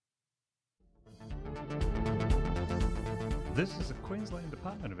This is a Queensland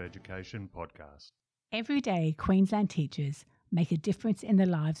Department of Education podcast. Every day, Queensland teachers make a difference in the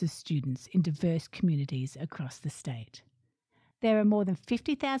lives of students in diverse communities across the state. There are more than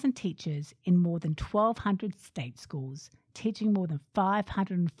 50,000 teachers in more than 1,200 state schools, teaching more than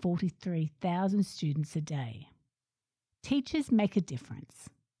 543,000 students a day. Teachers make a difference,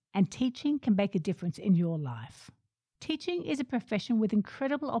 and teaching can make a difference in your life. Teaching is a profession with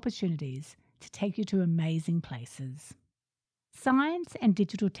incredible opportunities to take you to amazing places. Science and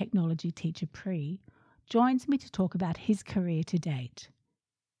digital technology teacher Pri joins me to talk about his career to date.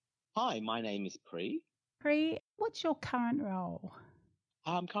 Hi, my name is Pri. Pri, what's your current role?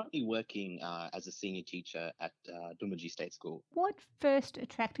 I'm currently working as a senior teacher at Doomadgee State School. What first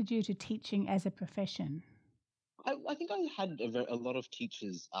attracted you to teaching as a profession? I think I had a lot of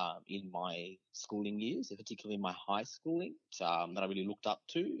teachers in my schooling years, particularly my high schooling, that I really looked up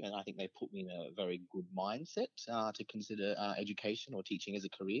to, and I think they put me in a very good mindset to consider education or teaching as a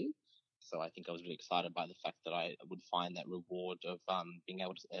career. So I think I was really excited by the fact that I would find that reward of being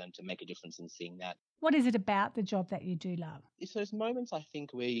able to make a difference and seeing that. What is it about the job that you do love? It's those moments, I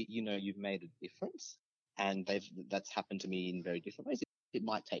think, where you've made a difference, and that's happened to me in very different ways. It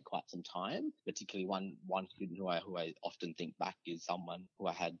might take quite some time, particularly one student who I often think back is someone who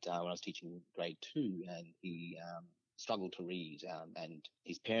I had when I was teaching grade 2, and he struggled to read, and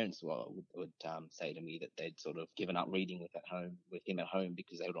his parents would say to me that they'd sort of given up reading with him at home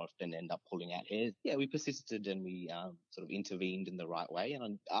because they would often end up pulling out hairs. Yeah, we persisted and we sort of intervened in the right way,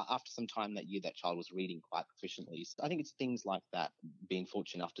 and after some time that year, that child was reading quite proficiently. So I think it's things like that, being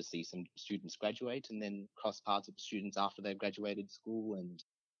fortunate enough to see some students graduate and then cross paths with students after they've graduated school, and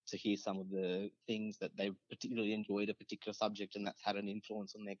to hear some of the things that they particularly enjoyed a particular subject and that's had an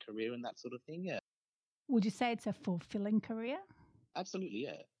influence on their career and that sort of thing. Yeah. Would you say it's a fulfilling career? Absolutely,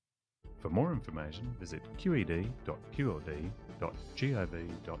 yeah. For more information, visit qed.qld.gov.au.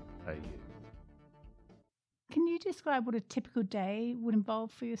 Can you describe what a typical day would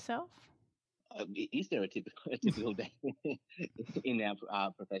involve for yourself? Is there a typical day in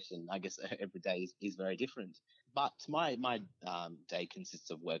our profession? I guess every day is very different. But my day consists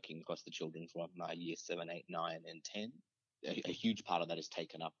of working across the children from year 7, 8, 9 and 10. A huge part of that is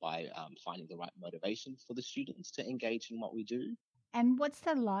taken up by finding the right motivation for the students to engage in what we do. And what's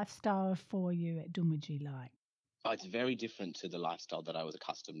the lifestyle for you at Doomadgee like? Oh, it's very different to the lifestyle that I was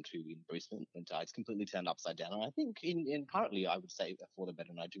accustomed to in Brisbane, and it's completely turned upside down. And I think in currently, I would say for the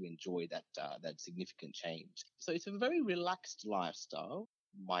better, and I do enjoy that significant change. So it's a very relaxed lifestyle.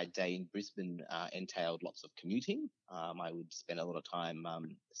 My day in Brisbane entailed lots of commuting. I would spend a lot of time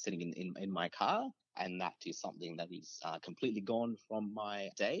sitting in my car, and that is something that is completely gone from my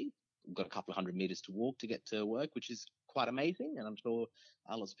day. I've got a couple of 100 meters to walk to get to work, which is quite amazing, and I'm sure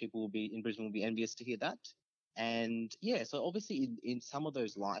lots of people in Brisbane will be envious to hear that. And yeah, so obviously in some of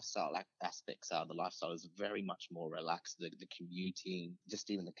those lifestyle aspects, the lifestyle is very much more relaxed, the commuting, just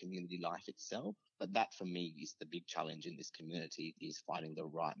even the community life itself. But that for me is the big challenge in this community, is finding the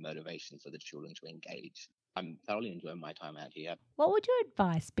right motivation for the children to engage. I'm thoroughly enjoying my time out here. What would your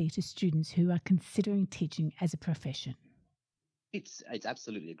advice be to students who are considering teaching as a profession? It's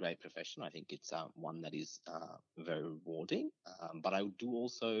absolutely a great profession. I think it's one that is very rewarding. But I do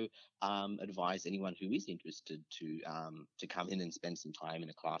also advise anyone who is interested to come in and spend some time in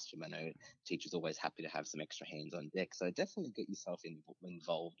a classroom. I know teachers are always happy to have some extra hands on deck. So definitely get yourself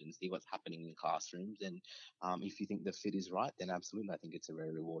involved and see what's happening in classrooms. And if you think the fit is right, then absolutely, I think it's a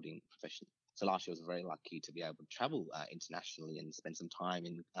very rewarding profession. So last year I was very lucky to be able to travel internationally and spend some time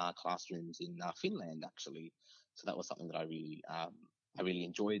in classrooms in Finland, actually. So that was something that I really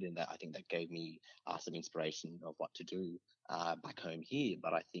enjoyed, and that I think that gave me some inspiration of what to do back home here.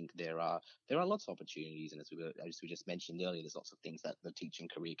 But I think there are lots of opportunities, and as we just mentioned earlier, there's lots of things that the teaching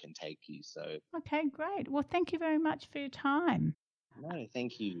career can take you. So okay, great. Well, thank you very much for your time. No,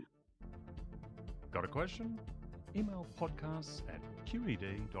 thank you. Got a question? Email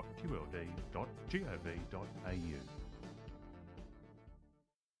podcasts@qed.qld.gov.au.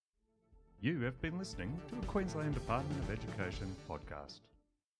 You have been listening to a Queensland Department of Education podcast.